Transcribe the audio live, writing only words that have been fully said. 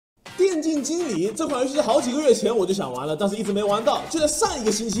电竞经理这款游戏是好几个月前我就想玩了，但是一直没玩到。就在上一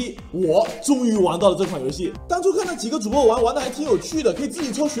个星期，我终于玩到了这款游戏。当初看到几个主播玩的还挺有趣的，可以自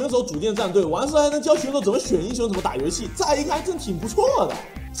己抽选手组建战队，完事还能教选手怎么选英雄、怎么打游戏，乍一看还真挺不错的。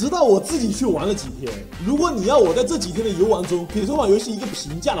直到我自己去玩了几天，如果你要我在这几天的游玩中给这款游戏一个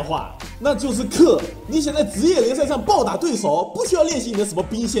评价的话，那就是氪。你想在职业联赛上暴打对手，不需要练习你的什么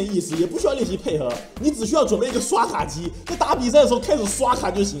兵线意识，也不需要练习配合，你只需要准备一个刷卡机，在打比赛的时候开始刷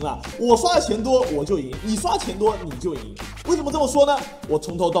卡就行了。我刷的钱多我就赢，你刷钱多你就赢。为什么这么说呢？我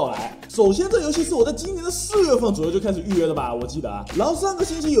从头到来。首先，这游戏是我在今年的4月份左右就开始预约的吧，我记得啊。然后上个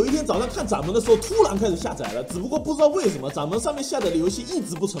星期有一天早上看掌门的时候，突然开始下载了，只不过不知道为什么掌门上面下载的游戏一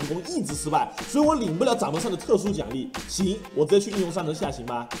直不成功，一直失败，所以我领不了掌门上的特殊奖励。行，我直接去应用商城下行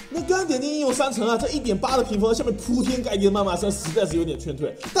吧。那刚点进应用商城啊，这1.8的评分下面铺天盖地的谩骂声，实在是有点劝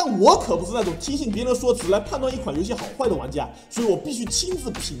退。但我可不是那种听信别人说辞来判断一款游戏好坏的玩家，所以我必须亲自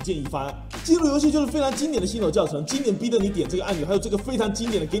品鉴一番。进入游戏就是非常经典的新手教程，经典逼着你点这个按钮，还有这个非常经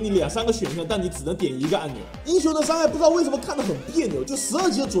典的给你2、3个选项，但你只能点一个按钮。英雄的伤害不知道为什么看得很别扭，就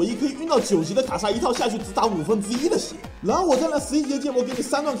12级的左翼可以晕到9级的卡莎，一套下去只打1/5的血。然后我再拿11级的剑魔给你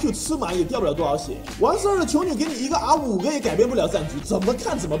3段 Q 吃满也掉不了多少血。完事儿的囚女给你一个 R5个也改变不了战局，怎么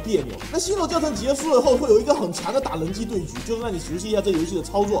看怎么别扭。那新手教程结束了后会有一个很长的打人机对局，就是让你熟悉一下这游戏的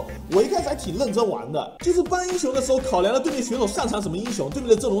操作。我一开始还挺认真玩的，就是搬英雄的时候考量了对面选手擅长什么英雄，对面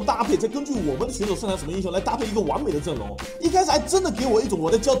的阵容搭配，再根据我们的选手擅长什么英雄来搭配一个完美的阵容。一开始还真的给我一种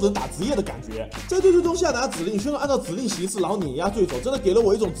我在教人打职业的感觉，在对局中下达指令，选手按照指令行事，然后碾压对手，真的给了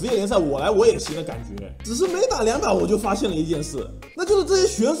我一种职业联赛我来我也行的感觉。只是没打2把我就发现了一件事，那就是这些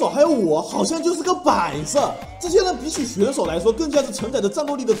选手还有我好像就是个摆设。这些人比起选手来说，更加是承载着战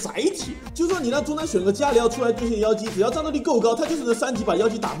斗力的载体。就算你让中单选个加里奥出来对线妖姬，只要战斗力够高，他就是能3级把妖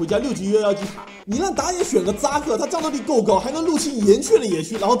姬打回家，6级约妖姬塔。你让打野选个扎克，他战斗力够高，还能入侵岩雀的野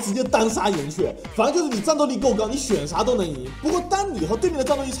区，然后直接单杀岩雀。反正就是你战斗力够高，你选啥都能赢。不过当你和对面的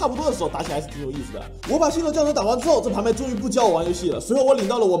战斗力差不多的时候，打起来还是挺有意思的。我把新手教程打完之后，这盘牌终于不教我玩游戏了。随后我领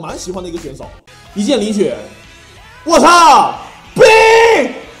到了我蛮喜欢的一个选手，一键林雪。我操，兵！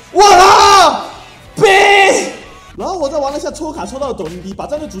我操，兵！然后我再玩了下抽卡，抽到了抖音逼，把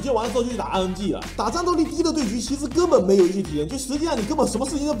战队组建完了之后就去打 RNG 了。打战斗力低的对局其实根本没有游戏体验，就实际上你根本什么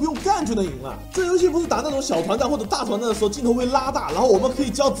事情都不用干就能赢了。这游戏不是打那种小团战或者大团战的时候镜头会拉大，然后我们可以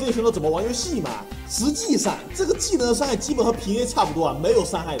教职业选手怎么玩游戏嘛？实际上这个技能的伤害基本和平 A 差不多啊，没有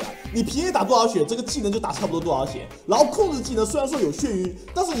伤害的。你平 A 打多少血，这个技能就打差不多多少血。然后控制技能虽然说有眩晕，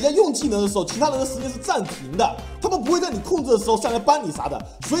但是你在用技能的时候，其他人的时间是暂停的，他们不会在你控制的时候上来帮你啥的，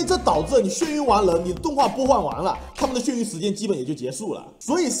所以这导致你眩晕完人，你的动画播放完了，他们的眩晕时间基本也就结束了。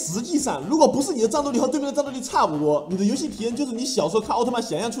所以实际上，如果不是你的战斗力和对面的战斗力差不多，你的游戏体验就是你小时候看奥特曼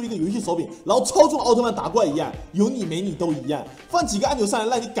想象出一个游戏手柄，然后操纵奥特曼打怪一样，有你没你都一样。放几个按钮上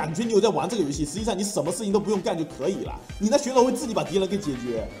来，让你感觉你有在玩这个游戏，实际上你什么事情都不用干就可以了。你的选手会自己把敌人给解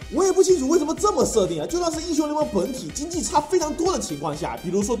决。我也不清楚为什么这么设定啊，就算是英雄联盟本体经济差非常多的情况下，比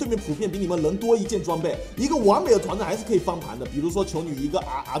如说对面普遍比你们人多一件装备，一个完美的团战还是可以翻盘的。比如说囚女一个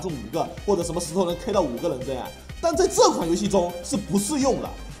R 中5个，或者什么石头人开到5个人这样。但在这款游戏中是不适用的，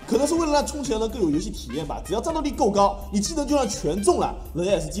可能是为了让充钱人更有游戏体验吧。只要战斗力够高，你技能就算全中了，人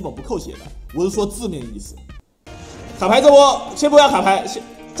家也是基本不扣血的。我是说字面意思。卡牌这波先不要卡牌，先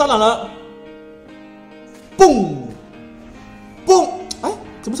蟑螂人，蹦蹦，哎，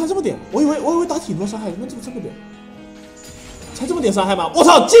怎么才这么点？我以为打挺多伤害，怎么这么点？才这么点伤害吗？我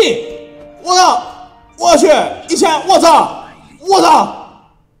操，进！我操！我去1000！我操！我操！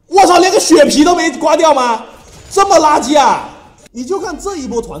我操，连个血皮都没刮掉吗？这么垃圾啊！你就看这一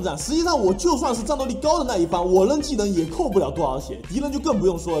波团战，实际上我就算是战斗力高的那一方，我扔技能也扣不了多少血，敌人就更不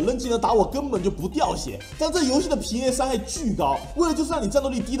用说了，扔技能打我根本就不掉血。但这游戏的平 A 伤害巨高，为了就是让你战斗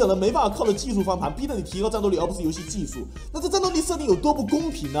力低的人没办法靠着技术翻盘，逼着你提高战斗力，而不是游戏技术。那这战斗力设定有多不公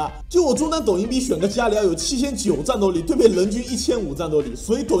平呢？就我中单抖音逼选个加里奥有7900战斗力，对面人均1500战斗力，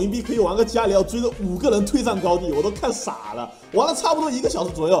所以抖音逼可以玩个加里奥追着5个人推上高地，我都看傻了。玩了差不多1个小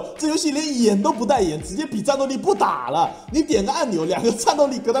时左右，这游戏连演都不带演，直接比战斗力不打了。你点个按钮，2个战斗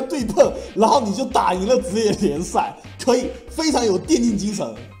力跟他对碰，然后你就打赢了职业联赛，可以非常有电竞精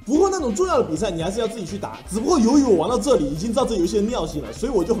神。不过那种重要的比赛你还是要自己去打，只不过由于我玩到这里已经知道这游戏的尿性了，所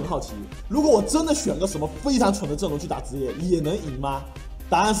以我就很好奇，如果我真的选个什么非常蠢的阵容去打职业，也能赢吗？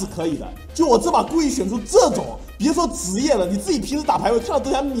答案是可以的。就我这把故意选出这种别说职业了，你自己平时打排位看到都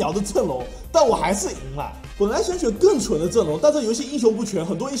想秒的阵容，但我还是赢了。本来想选更蠢的阵容，但这游戏英雄不全，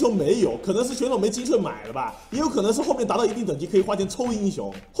很多英雄没有，可能是选手没精粹买了吧，也有可能是后面达到一定等级可以花钱抽英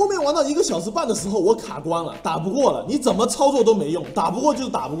雄。后面玩到1个小时半的时候，我卡关了，打不过了，你怎么操作都没用，打不过就是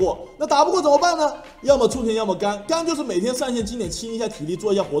打不过。那打不过怎么办呢？要么充钱，要么干。干就是每天上线经典清一下体力，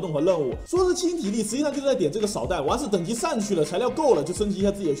做一下活动和任务。说是清体力，实际上就是在点这个扫弹，完事等级上去了，材料够了就升级一下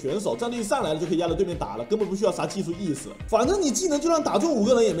自己的选手，战斗力上来了就可以压着对面打了，根本不需要啥技术意识。反正你技能就算打中5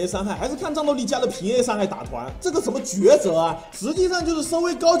个人也没伤害，还是看战斗力加了平 A 伤害打团。这个什么抉择啊，实际上就是稍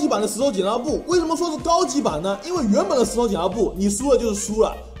微高级版的石头剪刀布。为什么说是高级版呢？因为原本的石头剪刀布你输了就是输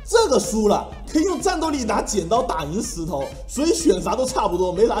了，这个输了可以用战斗力拿剪刀打赢石头，所以选啥都差不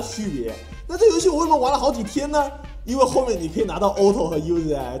多，没啥区别。那这游戏我为什么玩了好几天呢？因为后面你可以拿到 auto 和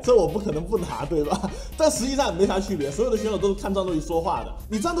UZI， 这我不可能不拿，对吧？但实际上没啥区别，所有的选手都是看战斗力说话的。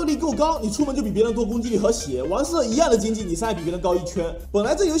你战斗力够高，你出门就比别人多攻击力和血，完事一样的经济，你伤害比别人高1圈。本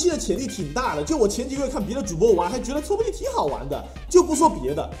来这游戏的潜力挺大的，就我前几个月看别的主播玩，还觉得说不定挺好玩的。就不说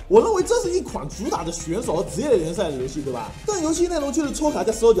别的，我认为这是一款主打着选手和职业联赛的游戏，对吧？但游戏内容就是抽卡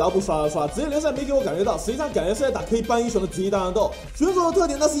加石头剪刀布刷刷刷，职业联赛没给我感觉到，实际上感觉是在打可以搬英雄的职业大乱斗。选手的特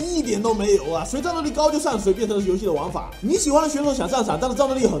点那是一点都没有啊，谁战斗力高就上谁，变成了游戏的玩法。你喜欢的选手想上场，但是战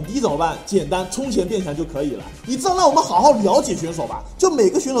斗力很低怎么办？简单，充钱变强就可以了。你这样让我们好好了解选手吧。就每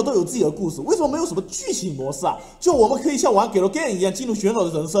个选手都有自己的故事，为什么没有什么剧情模式啊？就我们可以像玩 Galgame 一样进入选手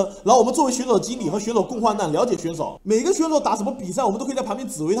的人生，然后我们作为选手的经理和选手共患难，了解选手。每个选手打什么比赛，我们都可以在旁边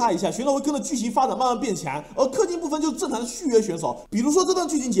指挥他一下，选手会跟着剧情发展慢慢变强。而氪金部分就是正常的续约选手，比如说这段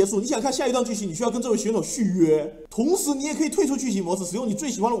剧情结束，你想看下一段剧情，你需要跟这位选手续约。同时你也可以退出剧情模式，使用你最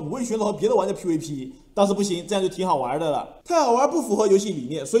喜欢的5位选手和别的玩家 PVP。但是不行，这样就挺好玩的了。太好玩不符合游戏理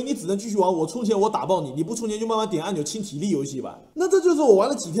念，所以你只能继续玩我充钱我打爆你，你不充钱就慢慢点按钮清体力游戏吧。那这就是我玩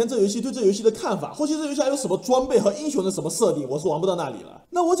了几天这游戏对这游戏的看法。后期这游戏还有什么装备和英雄的什么设定，我是玩不到那里了。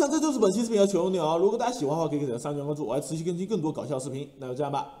那我想这就是本期视频的全部内容。如果大家喜欢的话，可以给点3关关注，我还持续更新更多搞笑视频。那就这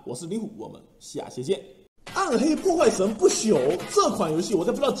样吧，我是林虎，我们下期见。暗黑破坏神不朽这款游戏，我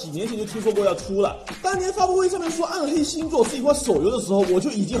在不知道几年前就听说过要出了。当年发布会上面说暗黑星座是一款手游的时候，我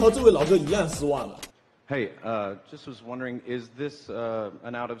就已经和这位老哥一样失望了。Hey, just was wondering, is this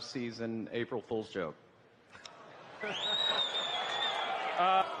an out-of-season April Fool's joke?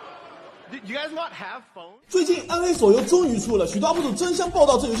 Do you guys not have phones? 最近暗黑手游终于出了，许多 UP 主争相报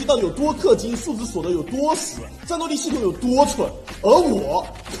道这游戏到底有多氪金，数值锁得有多死，战斗力系统有多蠢。而我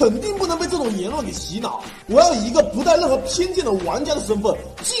肯定不能被这种言论给洗脑，我要以一个不带任何偏见的玩家的身份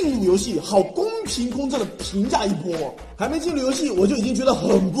进入游戏，好公平公正的评价一波。还没进入游戏我就已经觉得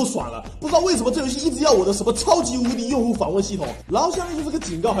很不爽了，不知道为什么这游戏一直要我的什么超级无敌用户访问系统，然后下面就是个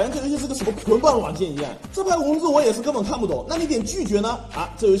警告，好像这游戏是个什么捆绑软件一样。这排文字我也是根本看不懂。那你点拒绝呢？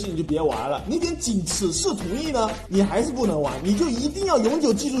这游戏你就别玩了。你点仅此示同意呢？你还是不能玩，你就一定要永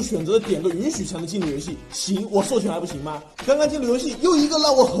久记住选择的点个允许才能进入游戏。行，我授权还不行吗？刚刚进入游戏又一个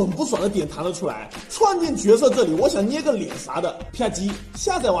让我很不爽的点弹了出来，创建角色这里我想捏个脸啥的，啪叽，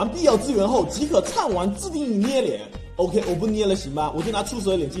下载完必要资源后即可畅玩自定义捏脸。OK， 我不捏了行吧，我就拿初始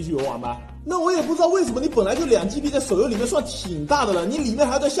的脸继续游玩吧。那我也不知道为什么你本来就2GB 在手游里面算挺大的了，你里面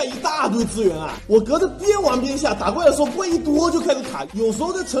还要再下一大堆资源啊！我隔着边玩边下，打怪的时候怪一多就开始卡，有时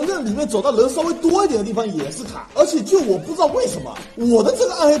候在城镇里面走到人稍微多一点的地方也是卡，而且就我不知道为什么我的这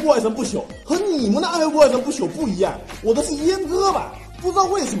个暗黑破坏神不朽和你们的暗黑破坏神不朽不一样，我的是阉割吧。不知道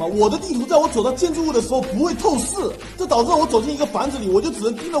为什么我的地图在我走到建筑物的时候不会透视，这导致我走进一个房子里，我就只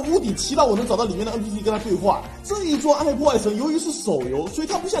能盯着屋顶，祈祷我能找到里面的 NPC 跟他对话。这一座暗黑破坏神由于是手游，所以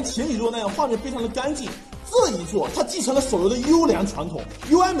它不像前几座那样画面非常的干净。这一座它继承了手游的优良传统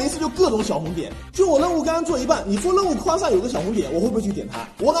 ，UI 没事就各种小红点。就我任务刚刚做一半，你说任务框上有个小红点，我会不会去点它？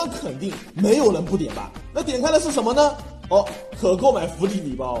我敢肯定没有人不点吧。那点开的是什么呢？可购买福利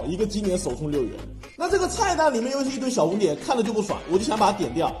礼包，一个今年首充6元。那这个菜单里面又是一堆小红点，看着就不爽，我就想把它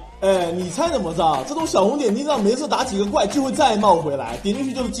点掉。你猜怎么着？这种小红点你只要没事打几个怪就会再冒回来，点进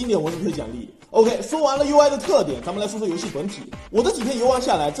去就是经典文字推奖励。OK， 说完了 UI 的特点，咱们来说说游戏本体。我这几天游玩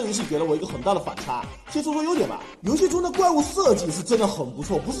下来，这游戏给了我一个很大的反差。先说说优点吧，游戏中的怪物设计是真的很不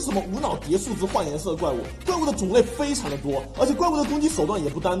错，不是什么无脑叠数值换颜色的怪物，怪物的种类非常的多，而且怪物的攻击手段也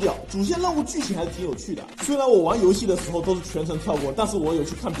不单调，主线任务剧情还是挺有趣的。虽然我玩游戏的时候都是全程跳过，但是我有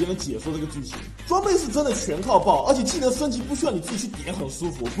去看别人解说这个剧情。装备是真的全靠爆，而且技能升级不需要你自己去点，很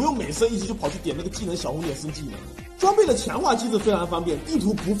舒服，不用每升一级就跑去点那个技能小红点升技能。装备的强化机制非常方便，地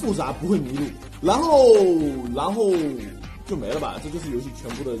图不复杂，不会迷路。然后就没了吧，这就是游戏全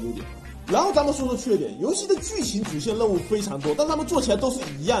部的优点。然后咱们说说缺点，游戏的剧情主线任务非常多，但他们做起来都是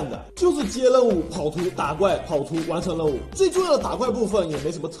一样的，就是接任务、跑图、打怪、跑图、完成任务。最重要的打怪部分也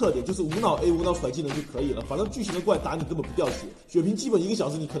没什么特点，就是无脑 A 无脑甩技能就可以了，反正剧情的怪打你根本不掉血，血瓶基本1个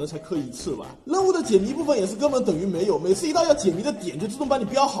小时你可能才磕1次吧。任务的解谜部分也是根本等于没有，每次一到要解谜的点就自动帮你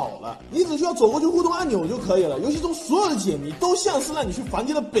标好了，你只需要走过去互动按钮就可以了。游戏中所有的解谜都像是让你去房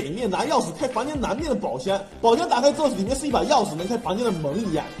间的北面拿钥匙开房间南面的宝箱，宝箱打开之后里面是一把钥匙能开房间的门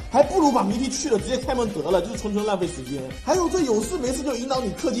一样，还不如把谜题去了直接开门得了，就是纯纯浪费时间。还有这有事没事就引导你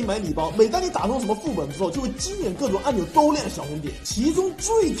氪金买礼包，每当你打通什么副本之后，就会惊艳各种按钮都亮小红点，其中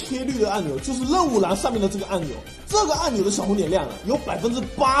最贴绿的按钮就是任务栏上面的这个按钮，这个按钮的小红点亮了，有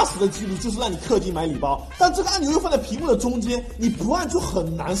80%的几率就是让你氪金买礼包，但这个按钮又放在屏幕的中间，你不按就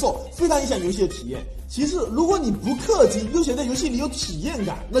很难受，非常影响游戏的体验。其次，如果你不氪金又想在游戏里有体验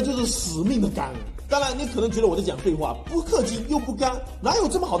感，那就是死命的干。当然你可能觉得我在讲废话，不氪金又不干，哪有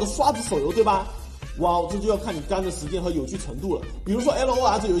这么好的刷子手游对吧？哇，这就要看你干的时间和有趣程度了。比如说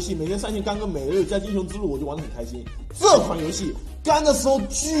LOR 这游戏，每天上线干个每日加英雄之路，我就玩得很开心。这款游戏干的时候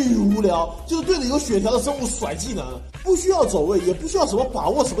巨无聊，就是对着有血条的生物甩技能，不需要走位，也不需要什么把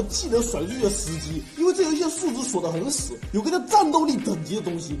握什么技能甩出去的时机，因为这游戏的数值锁得很死，有个叫战斗力等级的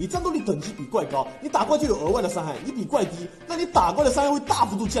东西，你战斗力等级比怪高，你打怪就有额外的伤害，你比怪低，那你打怪的伤害会大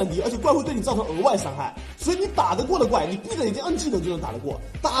幅度降低，而且怪会对你造成额外伤害，所以你打得过的怪，你闭着眼睛摁技能就能打得过，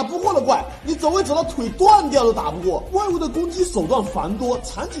打不过的怪，你走位走到腿断掉都打不过。怪物的攻击手段繁多，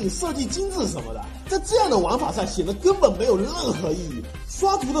场景设计精致什么的，在这样的玩法上显得根本没有任何意义。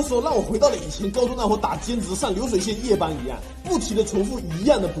刷图的时候让我回到了以前高中那会打兼职上流水线夜班一样，不停的重复一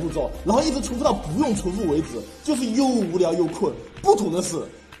样的步骤，然后一直重复到不用重复为止，就是又无聊又困。不同的是，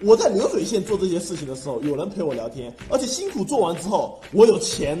我在流水线做这些事情的时候，有人陪我聊天，而且辛苦做完之后，我有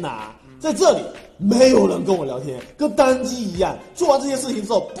钱拿。在这里没有人跟我聊天，跟单机一样，做完这些事情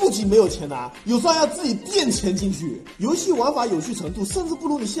之后，不仅没有钱拿，有时候还要自己垫钱进去。游戏玩法有趣程度，甚至不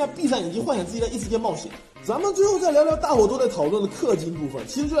如你现在闭上眼睛幻想自己在异世界冒险。咱们最后再聊聊大伙都在讨论的氪金部分，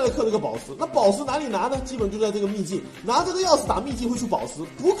其实就在氪这个宝石。那宝石哪里拿呢？基本就在这个秘境，拿这个钥匙打秘境会出宝石。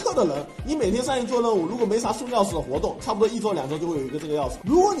不氪的人，你每天上线做任务，如果没啥送钥匙的活动，差不多1周2周就会有一个这个钥匙。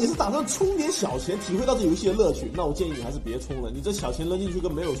如果你是打算充点小钱，体会到这游戏的乐趣，那我建议你还是别充了，你这小钱扔进去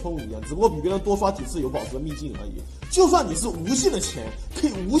跟没有充一样，只不过比别人多刷几次有宝石的秘境而已。就算你是无限的钱，可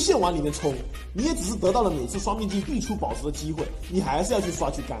以无限往里面充，你也只是得到了每次刷秘境必出宝石的机会，你还是要去刷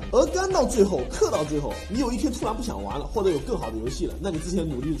去干。而干到最后，氪到最后，你有一天突然不想玩了，或者有更好的游戏了，那你之前的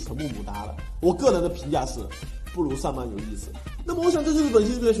努力全部母搭了。我个人的评价是，不如上班有意思。那么我想这就是本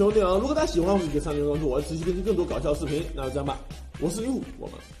期视频的全部内容。如果大家喜欢，我们就可以上留言关注，我要持续更新更多搞笑视频。那就这样吧，我是林虎，我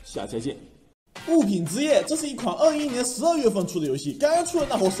们下期再见。物品之夜，这是一款21年12月份出的游戏，刚刚出的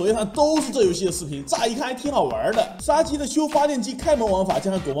那会儿首页上都是这游戏的视频，乍一看还挺好玩的。杀鸡的修发电机开门玩法加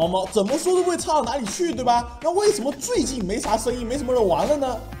上躲猫猫，怎么说都不会差到哪里去，对吧？那为什么最近没啥声音，没什么人玩了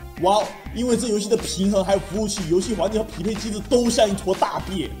呢？哇，因为这游戏的平衡还有服务器、游戏环境和匹配机制都像一坨大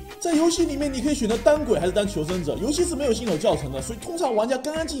便。在游戏里面，你可以选择当鬼还是当求生者，游戏是没有新手教程的，所以通常玩家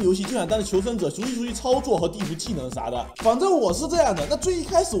刚刚进游戏就想当着求生者，熟悉操作和地图技能啥的。反正我是这样的，那最一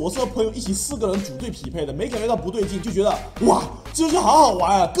开始我是和朋友一起4个人组队匹配的，没感觉到不对劲，就觉得哇，这游戏好好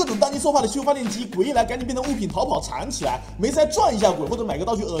玩啊！各种当今受怕的修发电机，鬼一来赶紧变成物品逃跑藏起来，没事还转一下鬼或者买个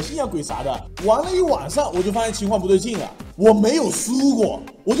道具恶心一下鬼啥的。玩了一晚上，我就发现情况不对劲了，我没有输过，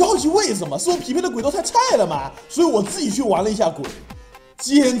我就好奇为什么，是我匹配的鬼都太菜了吗？所以我自己去玩了一下鬼。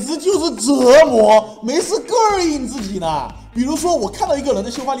简直就是折磨，没事膈应自己呢。比如说，我看到一个人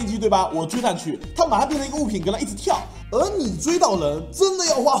的修发电机，对吧？我追上去，他马上变成一个物品，跟他一直跳。而你追到人，真的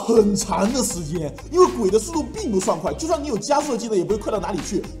要花很长的时间，因为鬼的速度并不算快，就算你有加速的技能，也不会快到哪里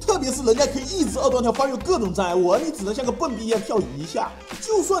去。特别是人家可以一直2段跳，翻越各种障碍物，而你只能像个笨逼一样跳一下。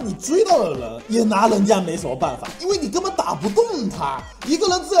就算你追到了人，也拿人家没什么办法，因为你根本打不动他。一个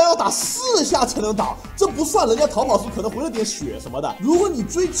人至少要打4下才能倒，这不算人家逃跑时可能回了点血什么的。如果你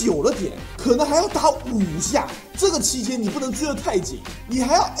追久了点，可能还要打5下。这个期间你不能追得太紧，你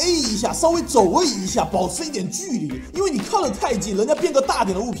还要 A 一下，稍微走位一下，保持一点距离，因为你靠得太近，人家变个大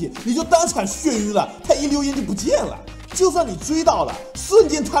点的物品，你就当场眩晕了，他一溜烟就不见了。就算你追到了，瞬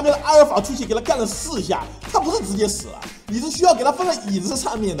间他们的阿尔法出血给他干了4下，他不是直接死了，你是需要给他放在椅子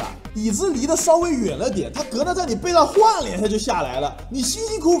上面的，椅子离得稍微远了点，他隔得在你背上晃2下就下来了，你辛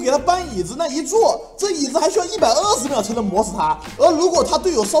辛苦苦给他搬椅子，那一坐，这椅子还需要120秒才能磨死他。而如果他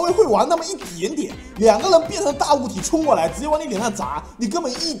队友稍微会玩那么一点点，2个人变成大物体冲过来，直接往你脸上砸，你根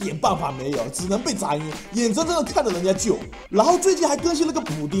本一点办法没有，只能被砸晕，眼睁睁的看着人家救。然后最近还更新了个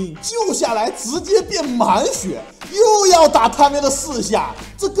补丁，救下来直接变满血，又要打他们的4下。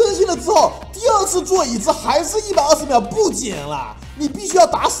这更新了之后，第2次坐椅子还是120秒不减了。你必须要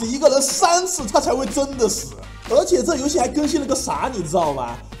打死一个人3次，他才会真的死。而且这游戏还更新了个啥，你知道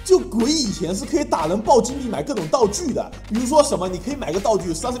吗？就鬼以前是可以打人爆金币买各种道具的，比如说什么你可以买个道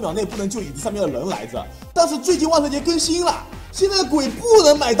具30秒内不能救椅子上面的人来着。但是最近万圣节更新了，现在的鬼不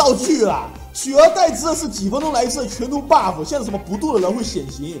能买道具了，取而代之的是几分钟来一次的全图 buff， 像是什么不动的人会显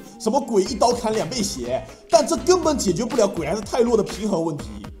形，什么鬼一刀砍2倍血，但这根本解决不了鬼还是太弱的平衡问题。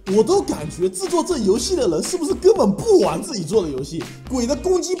我都感觉制作这游戏的人是不是根本不玩自己做的游戏？鬼的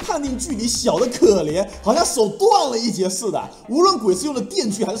攻击判定距离小的可怜，好像手断了一截似的。无论鬼是用的电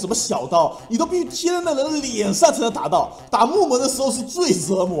锯还是什么小刀，你都必须贴在那人的脸上才能打到。打木门的时候是最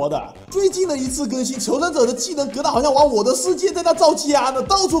折磨的。最近的一次更新，求生者的技能格到好像玩我的世界在那造家呢，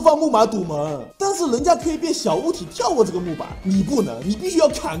到处放木马堵门。但是人家可以变小物体跳过这个木板，你不能，你必须要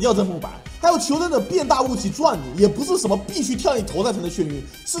砍掉这木板。还有求生者变大物体撞你，也不是什么必须跳你头上才能眩晕，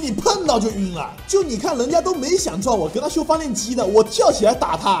是你碰到就晕了。就你看人家都没想撞我，跟他修发电机的，我跳起来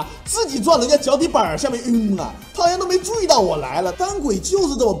打他，自己撞人家脚底板下面晕了，他好像都没注意到我来了。当鬼就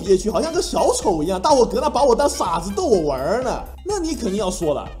是这么憋屈，好像个小丑一样，大伙搁那把我当傻子逗我玩呢。那你肯定要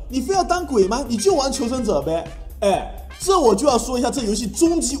说了，你非要当鬼吗？你就玩求生者呗。这我就要说一下这游戏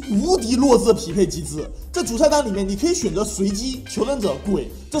终极无敌弱智的匹配机制。在主菜单里面，你可以选择随机、求生者、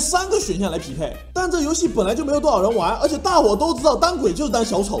鬼这3个选项来匹配。但这游戏本来就没有多少人玩，而且大伙都知道当鬼就是当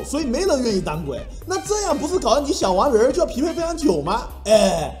小丑，所以没人愿意当鬼。那这样不是搞得你想玩人就要匹配非常久吗？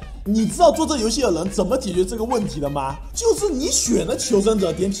你知道做这游戏的人怎么解决这个问题的吗？就是你选了求生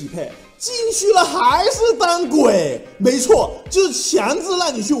者点匹配，进去了还是当鬼，没错，就是强制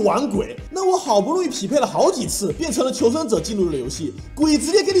让你去玩鬼。那我好不容易匹配了好几次，变成了求生者进入了游戏，鬼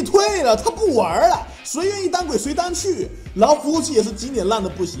直接给你退了，他不玩了，谁愿意当鬼谁当去。然后服务器也是经典烂的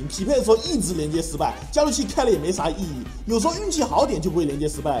不行，匹配的时候一直连接失败，加速器开了也没啥意义。有时候运气好点就不会连接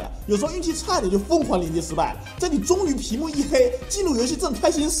失败了，有时候运气差点就疯狂连接失败。在你终于屏幕一黑，进入游戏正开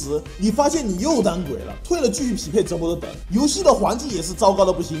心时，你发现你又当鬼了，退了继续匹配折磨的等。游戏的环境也是糟糕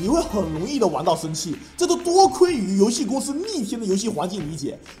的不行，你会很容易的玩到生气。这都多亏于游戏公司逆天的游戏环境理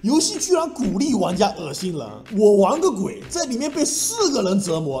解，游戏居然鼓励玩家恶心人。我玩个鬼，在里面被4个人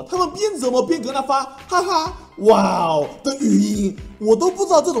折磨，他们边折磨边搁那发哈哈哇哦的语音，我都不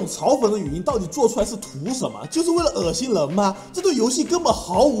知道这种嘲讽的语音到底做出来是图什么，就是为了恶心人吗？这对游戏根本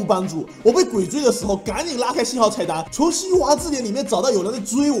毫无帮助。我被鬼追的时候，赶紧拉开信号菜单，从新华字典里面找到有人在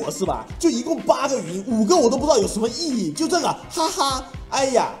追我是吧？就一共8个语音，5个我都不知道有什么意义，就这个哈哈，哎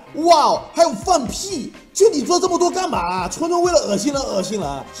呀，哇哦，还有放屁。就你做这么多干嘛？纯为了恶心人恶心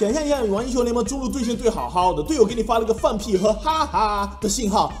人。想象一下，你玩英雄联盟中路对线对好好的，队友给你发了个放屁和哈哈的信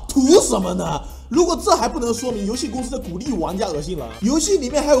号，图什么呢？如果这还不能说明游戏公司在鼓励玩家恶心人，游戏里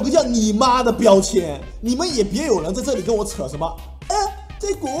面还有个叫你妈的标签，你们也别有人在这里跟我扯什么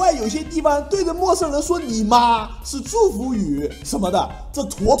在国外有些地方对着陌生人说你妈是祝福语什么的，这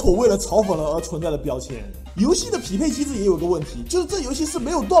妥妥为了嘲讽人而存在的标签。游戏的匹配机制也有个问题，就是这游戏是没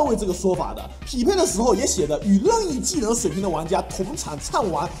有段位这个说法的，匹配的时候也写的与任意技能水平的玩家同场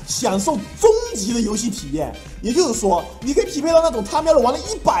畅玩，享受终极的游戏体验。也就是说，你可以匹配到那种他喵的玩了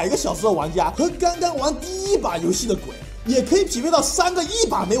100个小时的玩家和刚刚玩第1把游戏的鬼，也可以匹配到3个1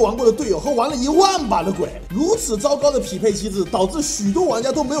把没玩过的队友和玩了10000把的鬼。如此糟糕的匹配机制，导致许多玩家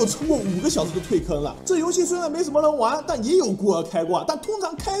都没有撑过5个小时就退坑了。这游戏虽然没什么人玩，但也有孤儿开挂，但通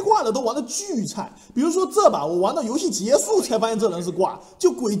常开挂的都玩的巨菜。比如说这把我玩到游戏结束才发现这人是挂，就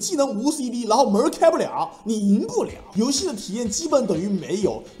鬼技能无 CD， 然后门开不了，你赢不了。游戏的体验基本等于没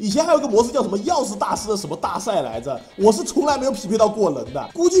有。以前还有个模式叫什么钥匙大师的什么大赛来着，我是从来没有匹配到过人的。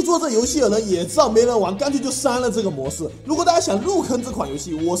估计做这游戏的人也知道没人玩，干脆就删了这个模式。如果大家想入坑这款游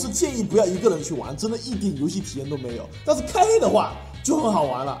戏，我是建议不要一个人去玩，真的一点游戏体验都没有。但是开黑的话就很好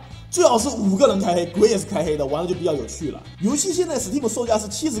玩了，最好是5个人开黑，鬼也是开黑的，玩了就比较有趣了。游戏现在 Steam 售价是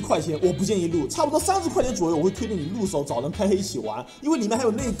70块钱，我不建议入，差不多30块钱左右，我会推荐你入手找人开黑一起玩，因为里面还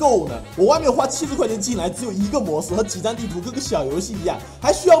有内购呢。我外面花70块钱进来，只有1个模式和几张地图，跟个小游戏一样，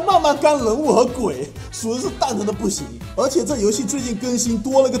还需要慢慢干人物和鬼，属实是蛋疼的不行。而且这游戏最近更新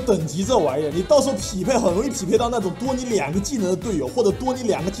多了个等级这玩意儿，你到时候匹配很容易匹配到那种多你2个技能的队友，或者多你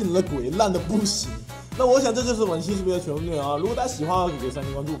2个技能的鬼，烂的不行。那我想这就是本期视频的全部内容啊！如果大家喜欢，可以给3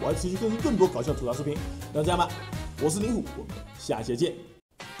连关注，我会持续更新更多搞笑吐槽视频。那这样吧，我是林虎，我们下期见。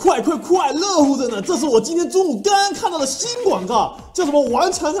快，热乎着呢！这是我今天中午刚刚看到的新广告，叫什么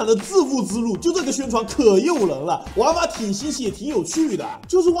玩铲铲的致富之路，就这个宣传可诱人了，玩法挺新奇也挺有趣的，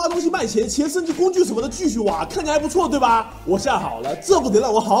就是挖东西卖钱，钱升级工具什么的继续挖，看起来还不错对吧？我下好了，这不得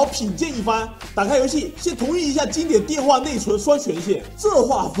让我好好品鉴一番。打开游戏，先同意一下经典电话内存双权限，这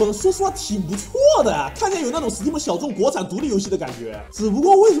画风说实话挺不错的啊，看起来有那种 Steam 小众国产独立游戏的感觉。只不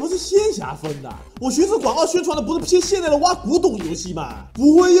过为什么是仙侠风的？我寻思广告宣传的不是偏现代的挖古董游戏吗？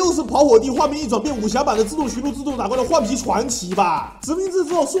不会又是跑火地画面一转变武侠版的自动寻路自动打怪的换皮传奇吧？实名制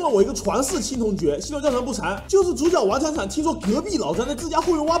之后送了我一个传世青铜诀，系统教程不长，就是主角王铲铲听说隔壁老张在自家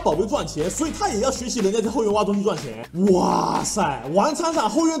后院挖宝贝赚钱，所以他也要学习人家在后院挖东西赚钱。哇塞，王铲铲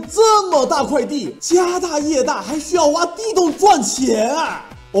后院这么大块地，家大业大，还需要挖地洞赚钱啊！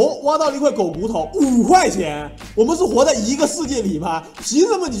哦，挖到了一块狗骨头，5块钱。我们是活在一个世界里吗？凭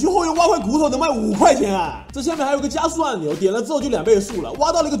什么你去后院挖块骨头能卖5块钱啊？这下面还有个加速按钮，点了之后就2倍速了。挖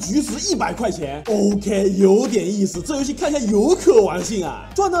到了一个菊石，100块钱。OK， 有点意思，这游戏看起来有可玩性啊！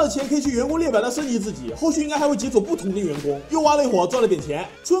赚到的钱可以去员工列表上升级自己，后续应该还会解锁不同的员工。又挖了一会儿，赚了点钱。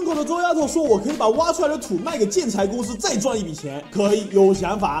村口的周丫头说我可以把挖出来的土卖给建材公司，再赚一笔钱。可以，有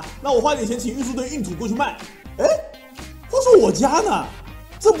想法。那我花点钱请运输队运土过去卖。哎，话说我家呢？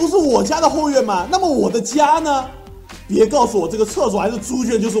这不是我家的后院吗？那么我的家呢？别告诉我这个厕所还是猪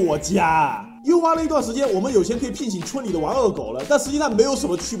圈就是我家啊！又挖了一段时间，我们有钱可以聘请村里的玩恶狗了，但实际上没有什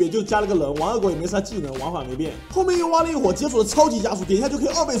么区别，就加了个人，玩恶狗也没啥技能，玩法没变。后面又挖了一会儿，解锁了超级加速，点一下就可以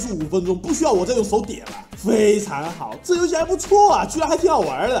2倍速5分钟，不需要我再用手点了，非常好，这游戏还不错啊，居然还挺好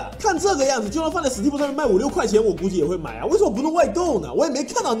玩的。看这个样子，就算放在 Steam 上面卖5、6块钱，我估计也会买啊。为什么不弄外购呢？我也没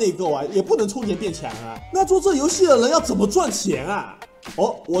看到内购啊，也不能充钱变强啊。那做这游戏的人要怎么赚钱啊？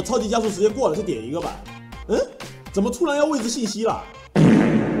哦，我超级加速时间过了，再点一个吧。怎么突然要位置信息了？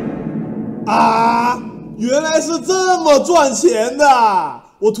啊，原来是这么赚钱的！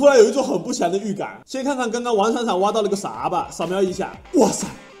我突然有一种很不祥的预感。先看看刚刚王铲铲挖到了个啥吧，扫描一下。哇塞，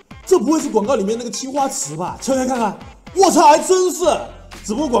这不会是广告里面那个青花瓷吧？敲开看看，我操，还真是！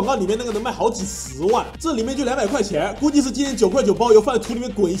只不过广告里面那个能卖好几十万，这里面就200块钱，估计是今天9块9包邮放在土里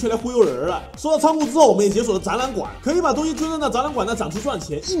面滚一圈来忽悠人了。说到仓库之后，我们也解锁了展览馆，可以把东西捐到展览馆那展出赚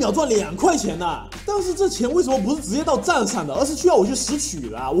钱，1秒赚2块钱呢。但是这钱为什么不是直接到账上的，而是需要我去拾取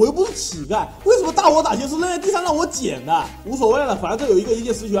的？我又不是乞丐，为什么大伙打钱是扔在地上让我捡的？无所谓了，反正这有一个一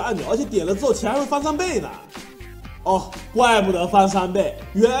键拾取的按钮，而且点了之后钱还会翻3倍呢。哦，怪不得翻3倍，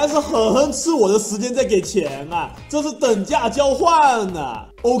原来是狠狠吃我的时间在给钱啊！这是等价交换呢。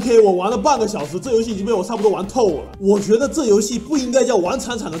OK， 我玩了半个小时，这游戏已经被我差不多玩透了。我觉得这游戏不应该叫玩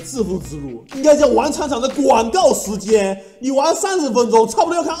铲铲的致富之路，应该叫玩铲铲的广告时间。你玩30分钟，差不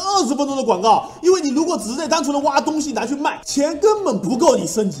多要看20分钟的广告，因为你如果只是在单纯的挖东西拿去卖，钱根本不够你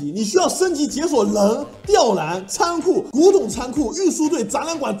升级，你需要升级解锁人、吊篮、仓库、古董仓库、运输队、展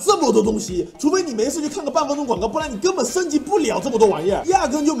览馆这么多东西，除非你没事去看个半分钟广告，不然你根本升级不了这么多玩意儿，压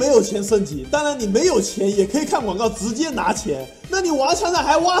根就没有钱升级。当然你没有钱也可以看广告直接拿钱。那你玩铲铲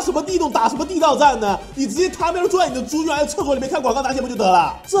还挖什么地洞打什么地道战呢？你直接他喵的坐在你的猪圈还是厕所里面看广告拿钱不就得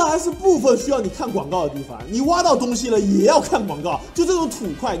了？这还是部分需要你看广告的地方，你挖到东西了也要看广告，就这种土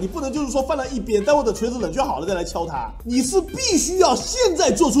块你不能就是说放在一边，待会等锤子冷却好了再来敲它，你是必须要现在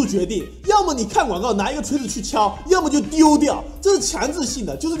做出决定，要么你看广告拿一个锤子去敲，要么就丢掉，这是强制性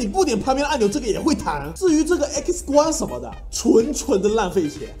的，就是你不点旁边的按钮这个也会弹。至于这个 X 光什么的，纯的浪费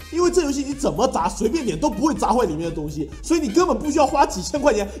钱，因为这游戏你怎么砸随便点都不会砸坏里面的东西，所以你根本不需要花几千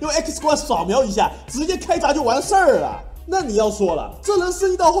块钱用 X 光扫描一下，直接开闸就完事儿了。那你要说了，这人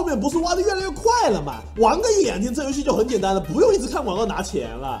升级到后面不是挖的越来越快了吗？玩个1、2天这游戏就很简单了，不用一直看广告拿钱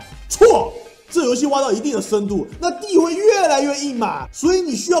了。错，这游戏挖到一定的深度，那地会越来越硬嘛，所以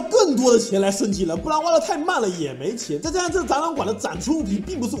你需要更多的钱来升级人，不然挖的太慢了也没钱。再加上这个展览馆的展出物品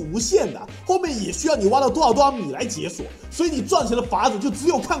并不是无限的，后面也需要你挖到多少米来解锁，所以你赚钱的法子就只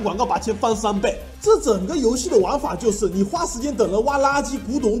有看广告把钱翻3倍。这整个游戏的玩法就是你花时间等人挖垃圾、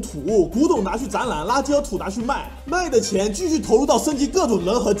古董土，古董拿去展览，垃圾和土拿去卖，卖的钱继续投入到升级各种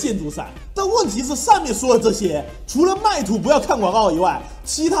人和建筑上。但问题是上面说的这些，除了卖土不要看广告以外，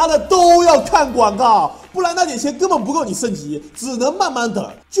其他的都要看广告，不然那点钱根本不够你升级，只能慢慢等。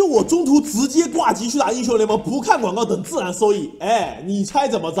就我中途直接挂机去打英雄联盟，不看广告等自然收益。哎，你猜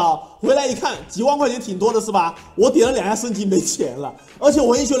怎么着？回来一看，几万块钱挺多的是吧？我点了2下升级没钱了，而且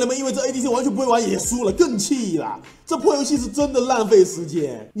我英雄联盟因为这 ADC 完全不会玩也输了，更气了。这破游戏是真的浪费时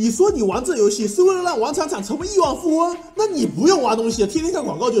间。你说你玩这游戏是为了让王厂长成为亿万富翁，那你不用挖东西，天天看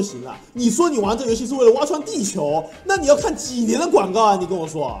广告就行了。你说你玩这游戏是为了挖穿地球，那你要看几年的广告啊？你跟我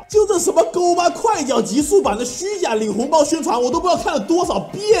说，就这什么勾吧快脚极速版的虚假领红包宣传，我都不知道看了多少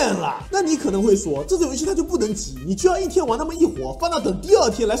遍了。那你可能会说，这种游戏它就不能急，你就要一天玩那么一会儿，放到等第二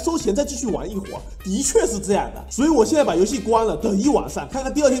天来收钱再继续玩一会儿。的确是这样的，所以我现在把游戏关了，等一晚上，看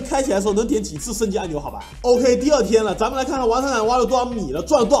看第二天开起来的时候能点几次升级按钮，好吧 ？OK， 第二天了，咱们来看看王厂长挖了多少米了，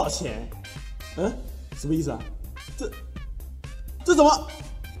赚了多少钱。什么意思啊？这怎么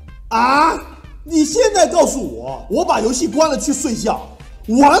啊？你现在告诉我，我把游戏关了去睡觉，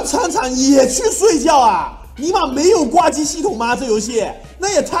王厂长也去睡觉啊？尼玛没有挂机系统吗？这游戏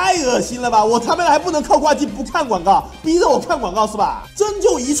那也太恶心了吧！我他妈还不能靠挂机不看广告，逼着我看广告是吧？真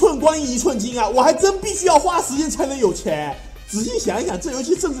就一寸光阴一寸金啊！我还真必须要花时间才能有钱。仔细想一想，这游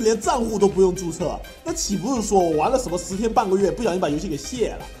戏甚至连账户都不用注册，那岂不是说我玩了什么10天半个月，不小心把游戏给卸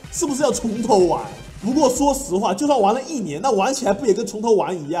了？是不是要从头玩？不过说实话，就算玩了1年，那玩起来不也跟从头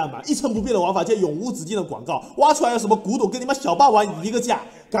玩一样吗？一成不变的玩法加永无止境的广告，挖出来的什么古董跟你妈小霸王一个价，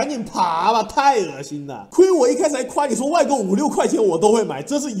赶紧爬吧，太恶心了！亏我一开始还夸你说外购5、6块钱我都会买，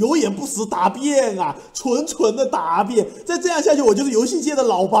真是有眼不识答辩啊，纯的答辩。再这样下去，我就是游戏界的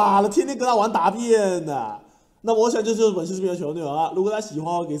老八了，天天跟他玩答辩呢。那么我想这就是本期视频的全部内容了。如果大家喜欢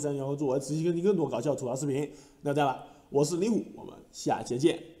的话，可以3连关注我，持续跟进更多搞笑吐槽视频。那这样了，我是林虎，我们下期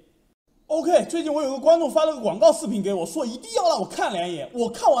见。OK， 最近我有个观众发了个广告视频给我，说一定要让我看2眼。我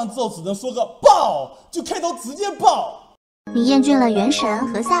看完之后只能说个爆，就开头直接爆。你厌倦了原神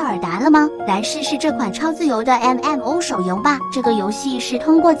和塞尔达了吗？来试试这款超自由的 MMO 手游吧！这个游戏是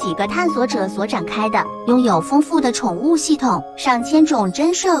通过几个探索者所展开的，拥有丰富的宠物系统，上千种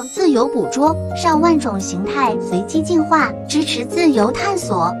珍兽自由捕捉，上万种形态随机进化，支持自由探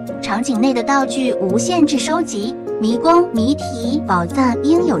索，场景内的道具无限制收集。迷宫、谜题、宝藏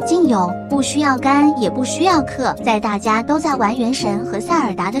应有尽有，不需要肝，也不需要氪。在大家都在玩原神和塞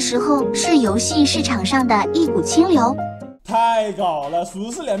尔达的时候，是游戏市场上的一股清流。太搞了，属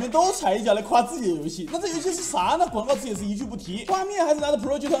实是两边都踩一脚来夸自己的游戏。那这游戏是啥呢？广告词也是一句不提，画面还是拿着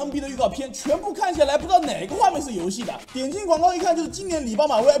Project NB 的预告片，全部看起来不知道哪个画面是游戏的。点进广告一看就是今年礼包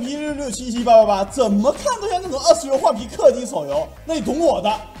码 VIP 6677888，怎么看都像那种20元换皮氪金手游。那你懂我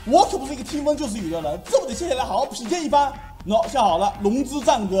的，我可不是一个听风就是雨的人，这不得接下来好好品鉴一番。下好了，龙之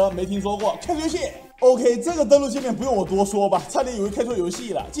战歌没听说过，开始游戏。OK， 这个登录界面不用我多说吧，差点以为开错游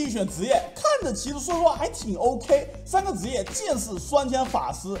戏了。继续选职业，看着其实说实话还挺 OK。3个职业：剑士、双枪、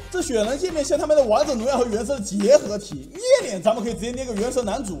法师。这选人界面像他们的王者荣耀和原神的结合体。捏脸咱们可以直接捏个原神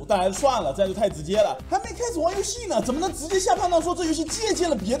男主，但还是算了，这样就太直接了。还没开始玩游戏呢，怎么能直接下判断说这游戏借鉴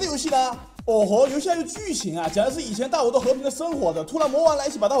了别的游戏呢？哦吼，游戏还有剧情啊，讲的是以前大伙都和平的生活着，突然魔王来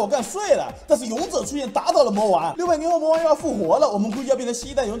袭把大伙干碎了，但是勇者出现打倒了魔王，600年后魔王又要复活了，我们估计要变成新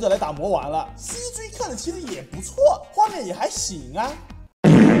一代勇者来打魔王了。CG 看着其实也不错，画面也还行啊。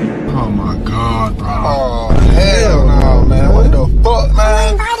Oh my god, bro. Oh, hell no, man. What the fuck,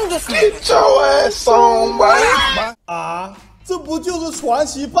 man? Get your ass on, boy. 啊，这不就是传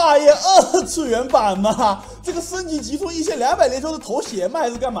奇霸业2次元版吗？这个升级急速1线200连抽的头衔吗？还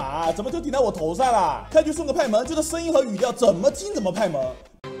是干嘛？怎么就顶在我头上了？开局送个派蒙，就这声音和语调，怎么听怎么派蒙。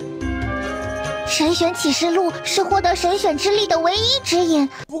神选启示录是获得神选之力的唯一指引。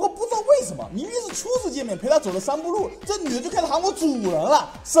不过不知道为什么，明明是初次见面，陪他走了3步路，这女的就开始喊我主人了，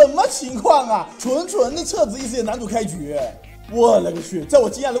什么情况啊？纯的撤职异世界男主开局。我勒个去！在我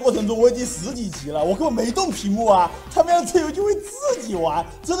惊讶的过程中，我已经10几级了，我根本没动屏幕啊！他们要这游戏会自己玩，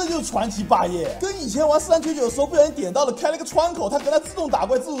真的就是传奇霸业。跟以前玩4399的时候不小心点到了开了个窗口，它跟它自动打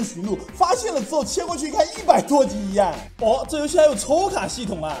怪、自动寻路，发现了之后切过去一看100多级一样。哦，这游戏还有抽卡系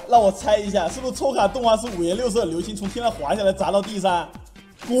统啊！让我猜一下，是不是抽卡动画是5颜6色的流星从天上滑下来砸到地上？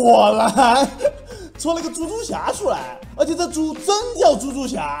果然，抽了个猪猪侠出来，而且这猪真叫猪猪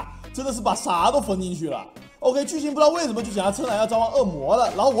侠，真的是把啥都缝进去了。OK， 剧情不知道为什么就讲他趁然要召唤恶魔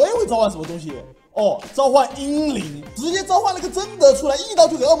了，然后我也会召唤什么东西哦，召唤阴灵，直接召唤了个真的出来，一刀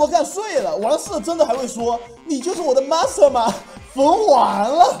就给恶魔干碎了。完事了真的还会说你就是我的 master 吗？缝完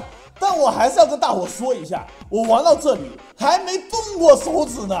了。但我还是要跟大伙说一下，我玩到这里还没动过手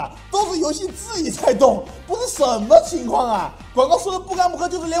指呢，都是游戏自己在动，不是什么情况啊？广告说的不干不氪，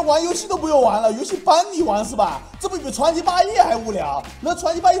就是连玩游戏都不用玩了，游戏帮你玩是吧？这不比传奇霸业还无聊？那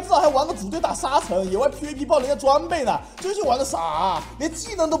传奇霸业至少还玩个组队打沙尘，野外 PVP 爆人家装备呢，这游戏玩的啥啊？连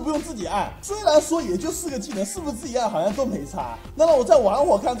技能都不用自己按，虽然说也就4个技能，是不是自己按好像都没差？那让我再玩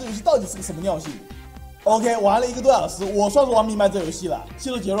会儿，看这游戏到底是个什么尿性。OK， 玩了1个多小时，我算是玩明白这游戏了。记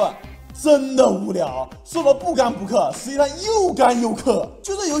住结论。真的无聊，说了不干不氪，实际上又干又氪。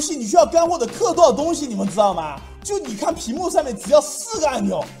就这游戏，你需要干或者氪多少东西，你们知道吗？就你看屏幕上面只要4个按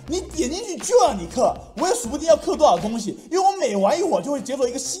钮，你点进去就让你氪，我也数不定要氪多少东西，因为我每玩一会儿就会解锁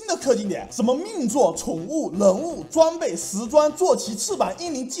一个新的氪金点，什么命座、宠物、人物、装备、时装、坐骑、翅膀、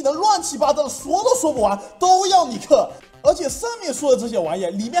英灵、技能，乱七八糟的说都说不完，都要你氪。而且上面说的这些玩意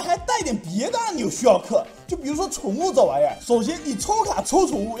儿里面还带点别的按钮需要氪，就比如说宠物这玩意儿，首先你抽卡抽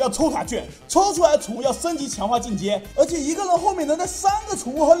宠物要抽卡券，抽出来的宠物要升级强化进阶，而且一个人后面能带3个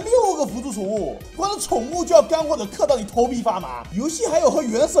宠物和6个辅助宠物，光是宠物就要干货的氪到你头皮发麻。游戏还有和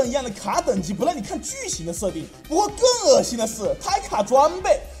原神一样的卡等级不让你看剧情的设定，不过更恶心的是它还卡装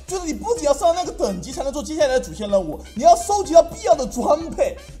备。就是你不仅要上那个等级才能做接下来的主线任务，你要收集到必要的装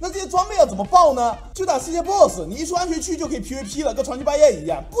备。那这些装备要怎么报呢？就打世界 BOSS， 你一出安全区就可以 PVP 了，跟传奇8夜一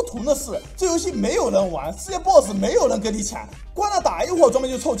样。不同的是，这游戏没有人玩，世界 BOSS 没有人跟你抢，关了打一会儿装备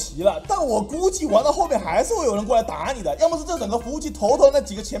就凑齐了。但我估计玩到后面还是会有人过来打你的，要么是这整个服务器头的那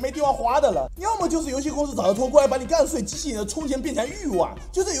几个钱没地方花的人，要么就是游戏公司找个托过来把你干碎，激起你的充钱变强欲望。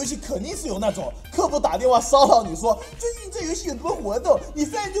就这游戏肯定是有那种客服打电话骚扰你说，最近这游戏有什么活动，你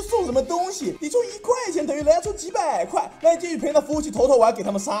上来就送什么东西，你充1块钱等于人家充几百块，那你继续陪那服务器头玩给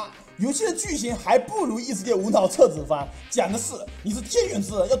他们杀。游戏的剧情还不如异世界无脑测纸番，讲的是你是天选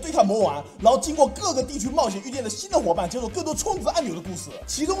之人要对抗魔王，然后经过各个地区冒险遇见了新的伙伴，解锁更多充值按钮的故事。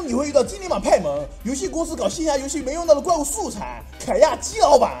其中你会遇到精灵版派蒙，游戏公司搞线下游戏没用到的怪物素材，凯亚基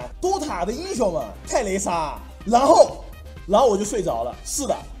老板，多塔的英雄们，泰雷莎，然后我就睡着了。是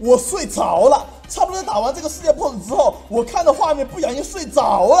的，我睡着了。差不多打完这个世界 BOSS 之后，我看到画面不小心睡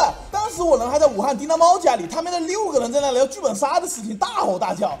着了。当时我人还在武汉叮当猫家里，他们那6个人在那聊剧本杀的事情，大吼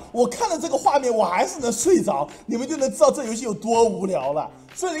大叫。我看了这个画面，我还是能睡着，你们就能知道这游戏有多无聊了。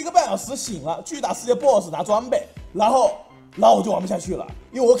睡了1个半小时，醒了，继续打世界 BOSS 拿装备，然后我就玩不下去了，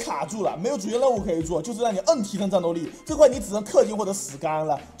因为我卡住了，没有主线任务可以做，就是让你摁提升战斗力，这块你只能氪金或者死干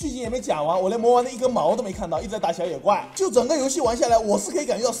了。剧情也没讲完，我连魔王的一根毛都没看到，一直在打小野怪。就整个游戏玩下来，我是可以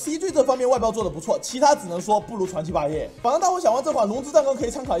感觉到 CG 这方面外包做的不错，其他只能说不如传奇8夜。反正大伙想玩这款龙之战歌可以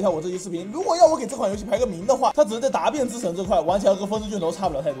参考一下我这期视频。如果要我给这款游戏排个名的话，它只能在答辩之神这块玩起来和风之卷轴差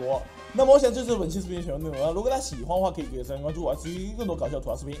不了太多。那么我想这就是本期视频的全部内容了。如果大家喜欢的话，可以给3关注我，至于更多搞笑吐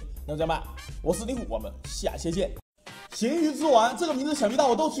槽视频。那这样吧，我是林虎，我们下期见。咸鱼之王这个名字想必大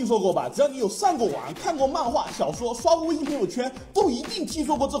伙都听说过吧？只要你有上过网、看过漫画、小说、刷过微信朋友圈，都一定听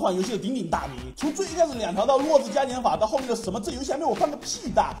说过这款游戏的鼎鼎大名。从最一开始2条道弱智加减法，到后面的什么这游戏还没有我放个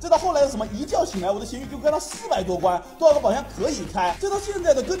屁大，再到后来的什么一觉醒来我的咸鱼就干到400多关，多少个宝箱可以开，再到现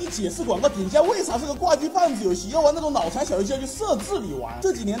在的跟你解释广告点击为啥是个挂机贩子游戏，要玩那种脑残小游戏要去设置里玩。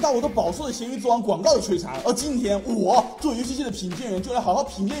这几年大伙都饱受了咸鱼之王广告的摧残，而今天我作为游戏界的品鉴员，就来好好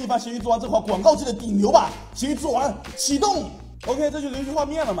品鉴一番咸鱼之王这款广告界的顶流吧。咸鱼之王启动。OK， 这就游戏画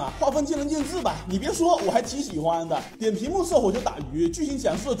面了嘛，划分见仁见智吧。你别说，我还挺喜欢的。点屏幕射火就打鱼，剧情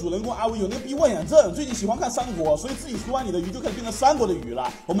讲述的主人公阿威有那个逼妄想症，最近喜欢看三国，所以自己出完你的鱼就开始变成三国的鱼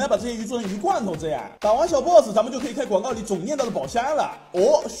了。我们要把这些鱼做成鱼罐头，这样打完小 boss， 咱们就可以开广告里总念到的宝箱了。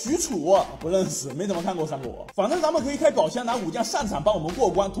哦，许褚不认识，没怎么看过三国。反正咱们可以开宝箱，拿武将上场帮我们过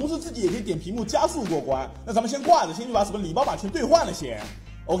关，同时自己也可以点屏幕加速过关。那咱们先挂着，先去把什么礼包码全兑换了先。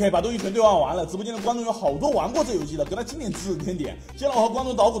OK， 把东西全兑换完了，直播间的观众有好多玩过这游戏的，给他经典知识添点。先让我和观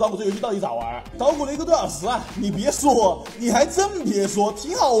众捣鼓这游戏到底咋玩。捣鼓了1个多小时啊！你别说，你还真别说，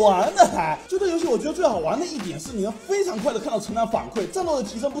挺好玩的还。就这游戏，我觉得最好玩的一点是，你能非常快的看到成长反馈，战斗的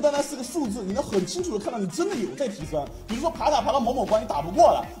提升不单单是个数字，你能很清楚的看到你真的有在提升。比如说爬塔爬到某某关你打不过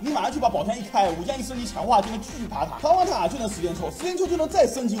了，你马上去把宝箱一开，武将一升级强化就能继续爬塔，爬完塔就能10连抽，10连抽就能再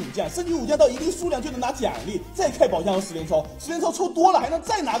升级武将，升级武将到一定数量就能拿奖励，再开宝箱和10连抽，10连抽抽多了还能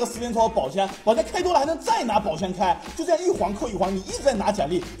再拿个10连抽宝箱，宝箱开多了还能再拿宝箱开，就这样一环扣一环，你一直在拿奖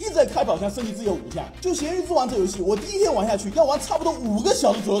励，一直在开宝箱升级自己的武将。就咸鱼之王这游戏，我第一天玩下去要玩差不多5个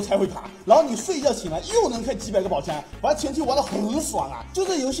小时左右才会卡，然后你睡一觉醒来又能开几百个宝箱，反正前期玩的很爽啊。就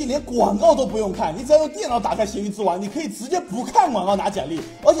这游戏连广告都不用看，你只要用电脑打开咸鱼之王，你可以直接不看广告拿奖励。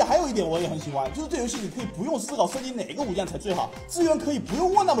而且还有一点我也很喜欢，就是这游戏你可以不用思考升级哪个武将才最好，资源可以不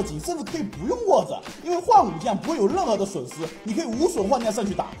用握那么紧，甚至可以不用握着，因为换武将不会有任何的损失，你可以无损换将上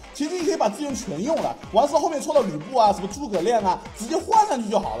去打。前期你可以把资源全用了，完事后面抽到吕布啊、什么诸葛亮啊，直接换上去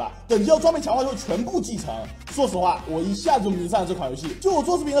就好了。等级和装备强化就会全部继承。说实话，我一下就迷上了这款游戏。就我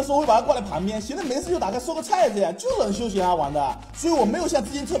做视频的时候会把它挂在旁边，闲着没事就打开收个菜，这样就是很休闲啊玩的。所以我没有像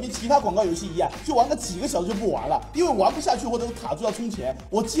之前特别其他广告游戏一样，就玩个几个小时就不玩了，因为玩不下去或者卡住要充钱，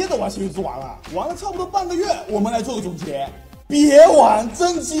我接着玩咸鱼之王了，玩了差不多半个月。我们来做个总结。别玩，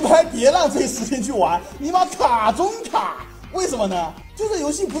真鸡掰！别浪费时间去玩，你妈卡中卡。为什么呢？就这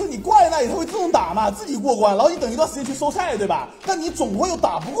游戏不是你挂在那里它会自动打嘛，自己过关，然后你等一段时间去收菜，对吧？但你总会有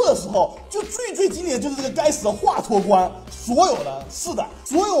打不过的时候，就最经典的就是这个该死的华佗关。所有人是的，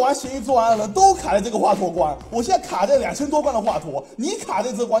所有玩咸鱼之王的人都卡在这个华佗关。我现在卡在2000多关的华佗，你卡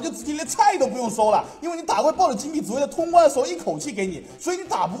在这关就直接连菜都不用收了，因为你打怪爆的金币只会在通关的时候一口气给你，所以你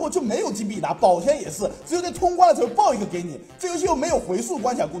打不过就没有金币拿。宝箱也是，只有在通关了才会爆一个给你。这游戏又没有回溯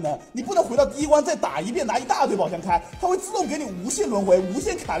关卡功能，你不能回到第一关再打一遍拿一大堆宝箱开，它会自动给你无限轮回，无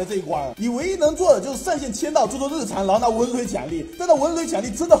限卡在这一关。你唯一能做的就是上线签到做日常，然后拿文水奖励，但那文水奖励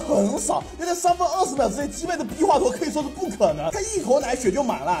真的很少，要在3分20秒之内击败的逼华佗可以说是不可能。他一口奶血就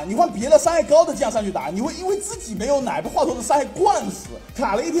满了，你换别的伤害高的将上去打，你会因为自己没有奶被华佗的伤害灌死。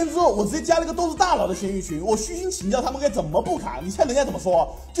卡了1天之后，我直接加了一个都是大佬的闲鱼群，我虚心请教他们该怎么不卡。你猜人家怎么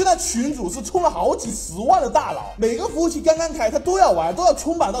说？就那群主是充了好几10万的大佬，每个服务器刚刚开他都要玩，都要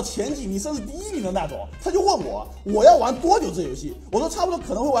冲榜到前几名甚至第1名的那种。他就问我要玩多久这游戏？我说差不多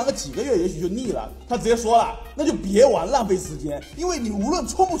可能会玩个几个月，也许就腻了。他直接说了，那就别玩，浪费时间，因为你无论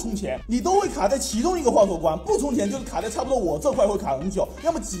充不充钱，你都会卡在其中一个华佗关，不充钱就是卡在差不多我这块会卡很久，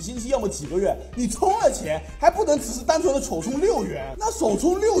要么几星期，要么几个月。你充了钱还不能只是单纯的首充6元，那首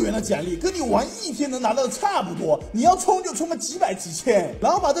充6元的奖励跟你玩1天能拿到的差不多，你要充就充个几百几千，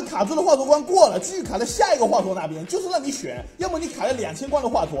然后把这卡住的华佗关过了，继续卡在下一个华佗那边，就是让你选，要么你卡在2000关的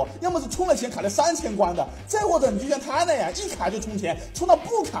华佗，要么是充了钱卡在3000关的，再或者你就像他那样一卡就充钱，充到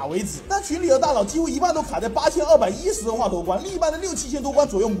不卡为止。那群里的大佬几乎一半都卡在8210的华佗关，另一半的6、7千多关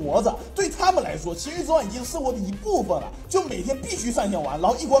左右磨着。对他们来说，咸鱼之王已经是生活的一部分了，就每天必须上线玩，然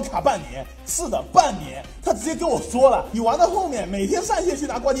后一关卡半年。是的，半年。他直接跟我说了，你玩到后面每天上线去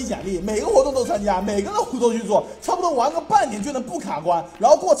拿关机奖励，每个活动都参加，每个任务都去做，差不多玩个半年就能不卡关，然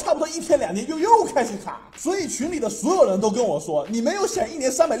后过差不多1天2天又开始卡。所以群里的所有人都跟我说，你没有想1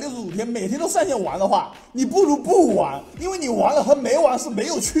年365天每天都上线玩的话，你不如不玩，因为你玩了和没玩是没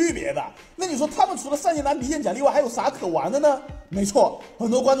有区别的。那你说他们除了上线拿离线奖励外还有啥可玩的呢？没错，很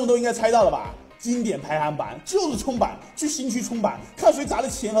多观众都应该猜到了吧，经典排行榜就是冲榜，去新区冲榜，看谁砸的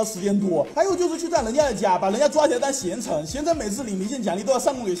钱和时间多。还有就是去占人家的家，把人家抓起来当贤臣，贤臣每次领离线奖励都要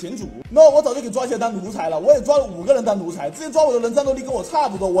上供给贤主。那我早就给抓起来当奴才了，我也抓了5个人当奴才。之前抓我的人战斗力跟我差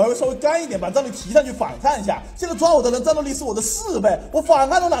不多，我还会稍微干一点，把战力提上去反抗一下。现在抓我的人战斗力是我的4倍，我反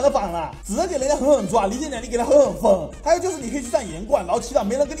抗都懒得反了，只能给人家狠狠抓，离线奖励给他狠狠分。还有就是你可以去上盐罐，然后祈祷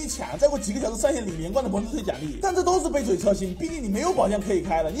没人跟你抢，再过几个小时上线领盐罐的朋友退奖励。但这都是杯水车薪，毕竟你没有宝箱可以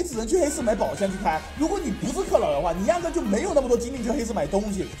开了，你只能去黑市买宝箱去开。如果你不是氪佬的话，你压根就没有那么多精力去黑市买东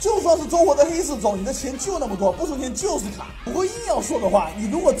西。就算是周活在黑市中，你的钱就那么多，不充钱就是卡。不过硬要说的话，你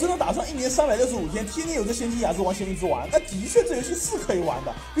如果真的打算1年365天，天天有着仙境雅之王、仙境之王，那的确这游戏是可以玩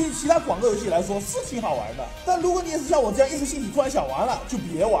的，比起其他广告游戏来说是挺好玩的。但如果你也是像我这样一时兴起突然想玩了，就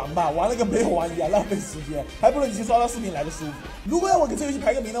别玩吧，玩了跟没有玩一样，浪费时间，还不如你去刷刷视频来的舒服。如果要我给这游戏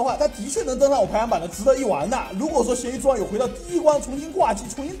排个名的话，它的确能登上我排行榜的，值得一玩的。如果说咸鱼之王有回到第1关重新挂机、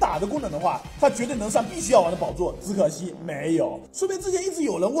重新打的功能的话，它绝对能上必须要玩的宝座，只可惜没有。顺便之前一直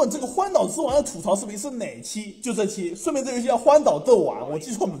有人问这个荒岛之王的吐槽视频是哪期，就这期。顺便这游戏叫荒岛斗王，我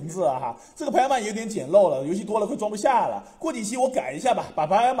记错名字了哈。这个排行榜也有点简陋了，游戏多了快装不下了。过几期我改一下吧，把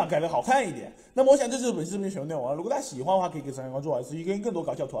排行榜改得好看一点。那么我想这就是本期视频全部内容了。如果大家喜欢的话，可以给上关注，持续更多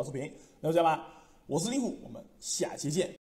搞笑吐槽视频。那就这样吧，我是林虎，我们下期见。